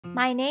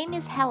My name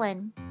is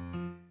Helen.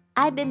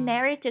 I've been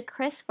married to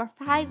Chris for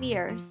 5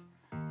 years,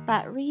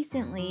 but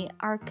recently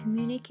our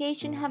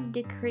communication have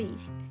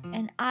decreased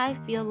and I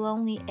feel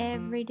lonely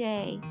every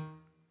day.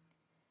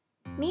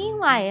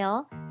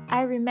 Meanwhile,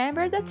 I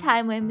remember the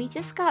time when we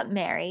just got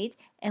married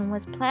and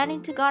was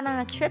planning to go on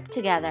a trip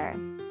together.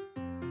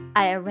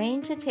 I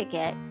arranged a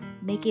ticket,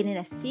 making it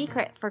a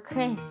secret for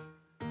Chris.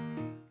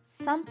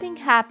 Something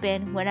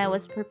happened when I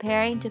was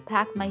preparing to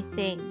pack my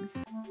things.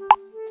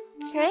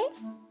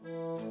 Chris?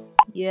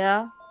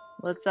 Yeah?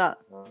 What's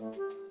up?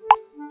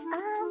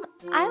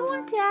 I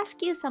want to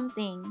ask you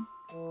something.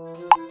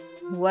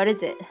 What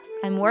is it?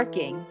 I'm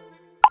working.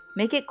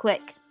 Make it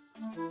quick.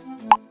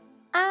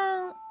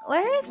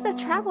 Where is the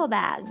travel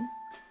bag?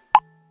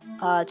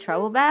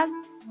 Travel bag?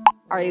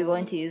 Are you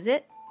going to use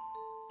it?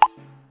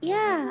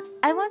 Yeah,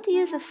 I want to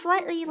use a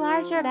slightly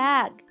larger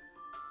bag.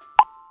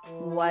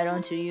 Why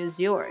don't you use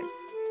yours?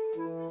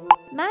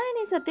 Mine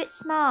is a bit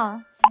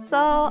small, so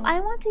I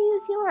want to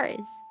use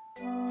yours.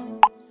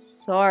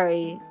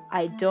 Sorry,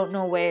 I don't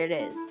know where it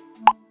is.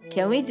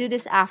 Can we do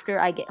this after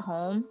I get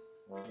home?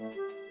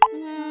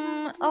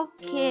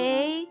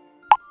 Okay.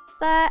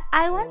 But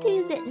I want to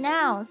use it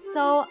now,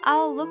 so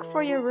I'll look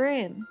for your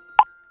room.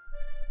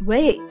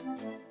 Wait,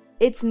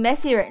 it's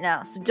messy right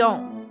now, so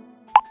don't.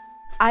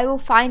 I will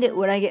find it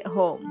when I get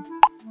home.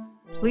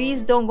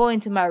 Please don't go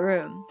into my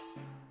room.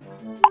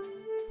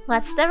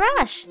 What's the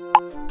rush?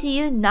 Do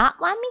you not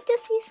want me to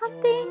see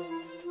something?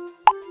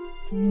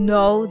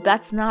 No,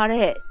 that's not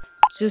it.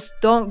 Just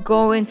don't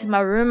go into my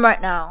room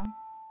right now.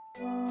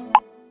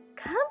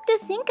 Come to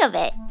think of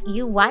it,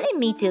 you wanted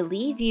me to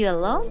leave you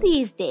alone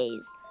these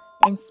days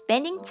and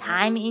spending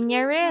time in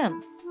your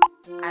room.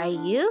 Are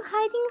you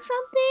hiding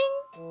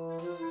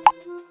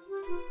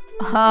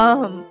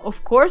something?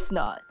 Of course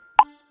not.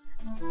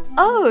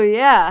 Oh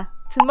yeah,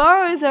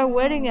 tomorrow is our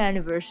wedding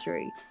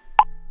anniversary.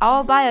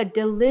 I'll buy a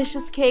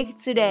delicious cake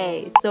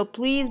today, so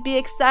please be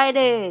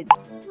excited.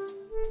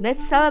 Let's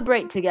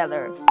celebrate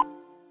together.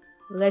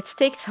 Let's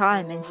take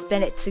time and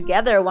spend it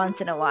together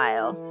once in a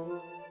while.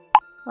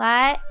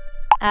 What?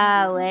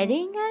 A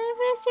wedding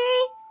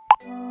anniversary?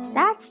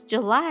 That's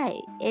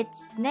July.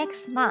 It's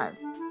next month.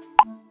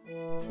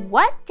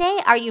 What day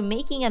are you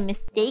making a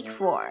mistake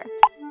for?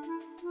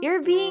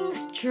 You're being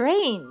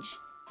strange.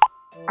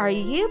 Are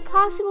you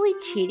possibly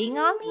cheating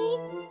on me?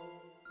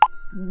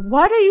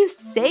 What are you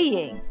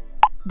saying?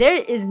 There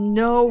is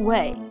no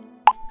way.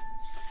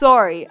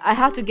 Sorry, I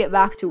have to get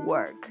back to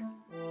work.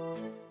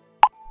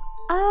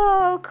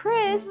 Oh,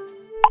 Chris,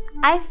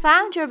 I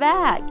found your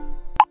bag.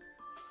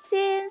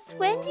 Since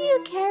when do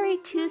you carry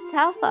 2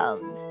 cell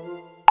phones?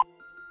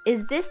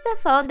 Is this the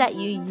phone that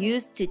you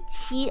used to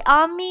cheat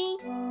on me?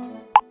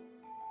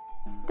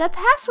 The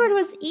password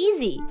was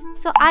easy,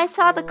 so I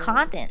saw the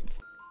contents.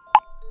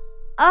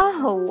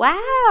 Oh,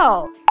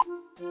 wow!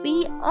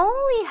 We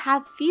only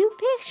have few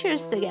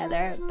pictures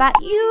together, but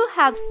you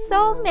have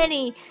so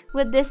many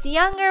with this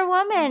younger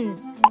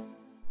woman.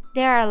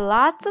 There are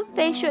lots of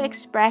facial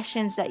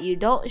expressions that you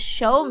don't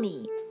show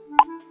me.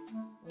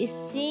 It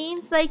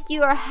seems like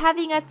you are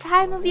having a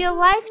time of your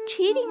life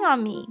cheating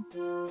on me.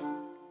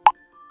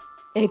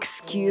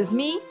 Excuse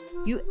me?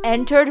 You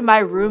entered my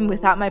room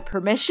without my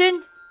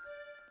permission?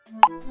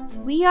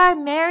 We are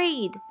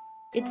married.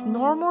 It's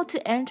normal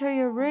to enter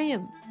your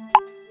room.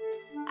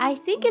 I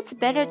think it's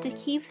better to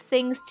keep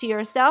things to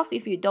yourself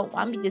if you don't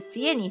want me to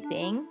see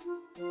anything.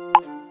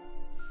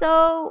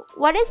 So,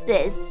 what is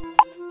this?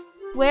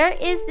 Where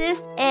is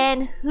this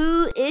and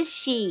who is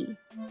she?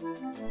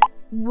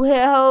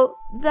 Well,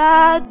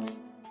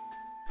 that's...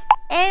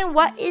 And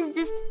what is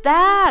this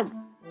bag?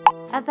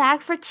 A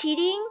bag for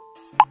cheating?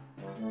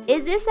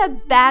 Is this a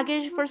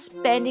baggage for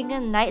spending a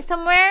night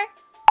somewhere?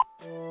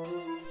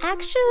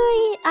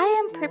 Actually,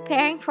 I am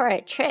preparing for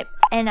a trip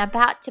and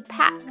about to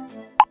pack.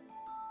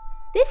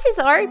 This is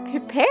already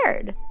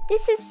prepared.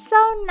 This is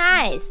so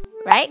nice,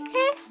 right,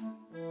 Chris?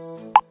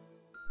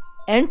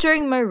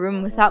 Entering my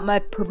room without my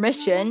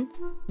permission,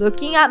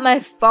 looking at my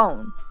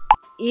phone.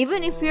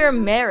 Even if you're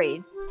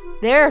married,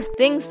 there are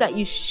things that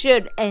you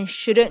should and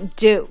shouldn't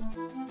do.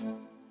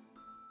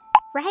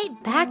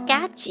 Right back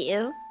at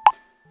you.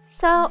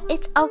 So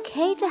it's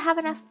okay to have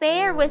an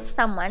affair with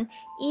someone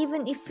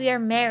even if we are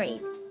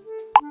married.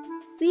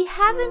 We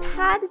haven't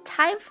had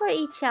time for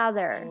each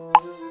other.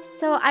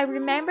 So I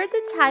remember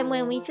the time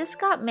when we just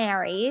got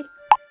married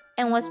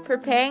and was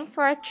preparing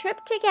for a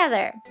trip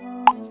together.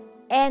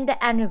 And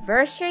the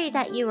anniversary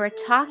that you were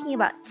talking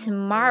about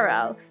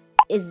tomorrow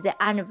is the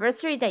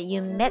anniversary that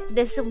you met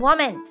this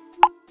woman.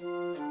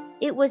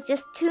 It was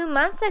just 2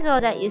 months ago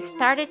that you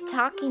started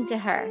talking to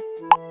her.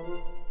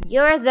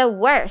 You're the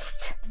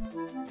worst.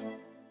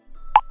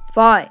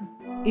 Fine,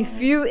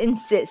 if you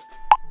insist.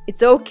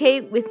 It's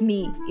okay with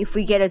me if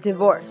we get a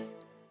divorce.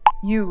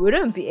 You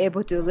wouldn't be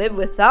able to live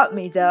without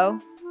me, though.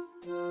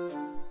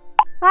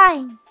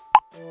 Fine.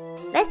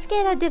 Let's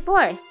get a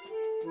divorce.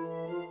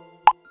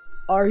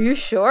 Are you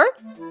sure?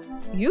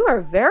 You are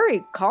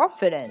very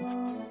confident.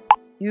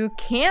 You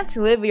can't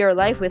live your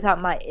life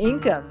without my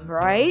income,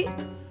 right?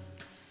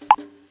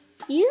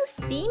 You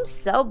seem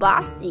so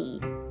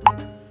bossy.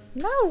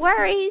 No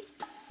worries.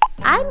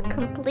 I'm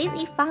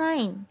completely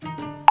fine.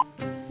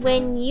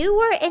 When you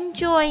were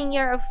enjoying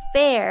your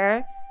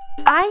affair,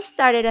 I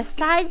started a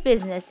side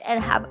business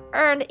and have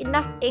earned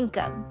enough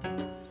income.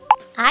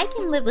 I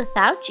can live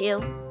without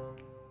you.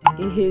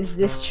 Is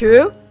this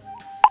true?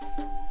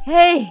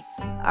 Hey,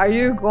 are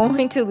you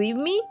going to leave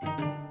me?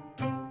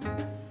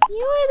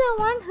 You were the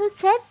one who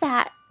said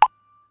that.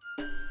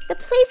 The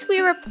place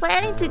we were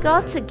planning to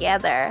go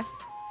together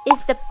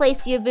is the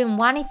place you've been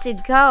wanting to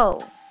go,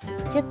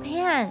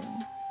 Japan.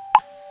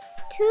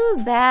 Too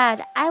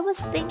bad. I was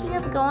thinking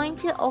of going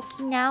to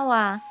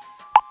Okinawa.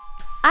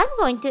 I'm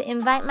going to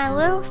invite my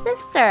little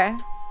sister.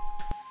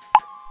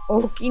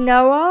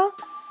 Okinawa?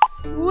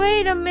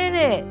 Wait a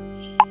minute.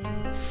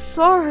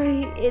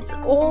 Sorry, it's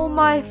all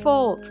my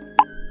fault.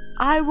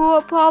 I will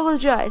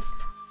apologize.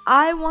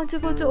 I want to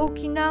go to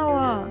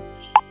Okinawa.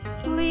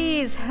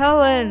 Please,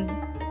 Helen.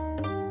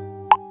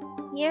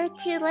 You're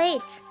too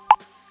late.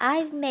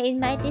 I've made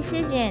my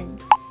decision.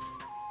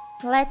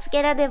 Let's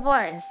get a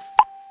divorce.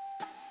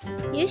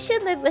 You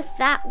should live with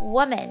that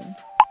woman.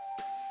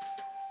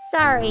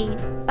 Sorry,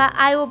 but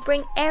I will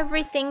bring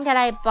everything that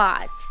I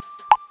bought.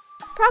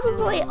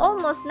 Probably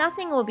almost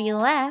nothing will be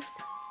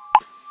left.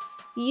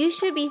 You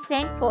should be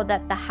thankful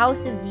that the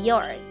house is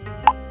yours.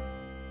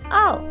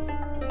 Oh,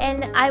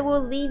 and I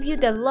will leave you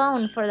the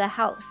loan for the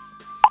house.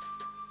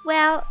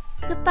 Well,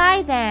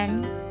 goodbye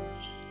then.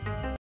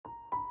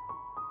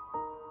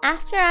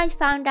 After I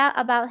found out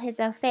about his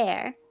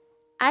affair,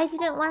 I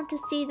didn't want to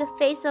see the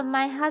face of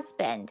my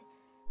husband,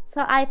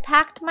 so I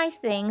packed my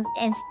things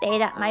and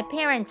stayed at my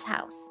parents'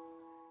 house.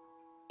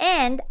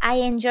 And I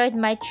enjoyed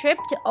my trip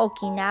to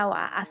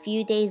Okinawa a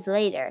few days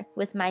later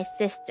with my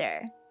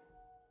sister.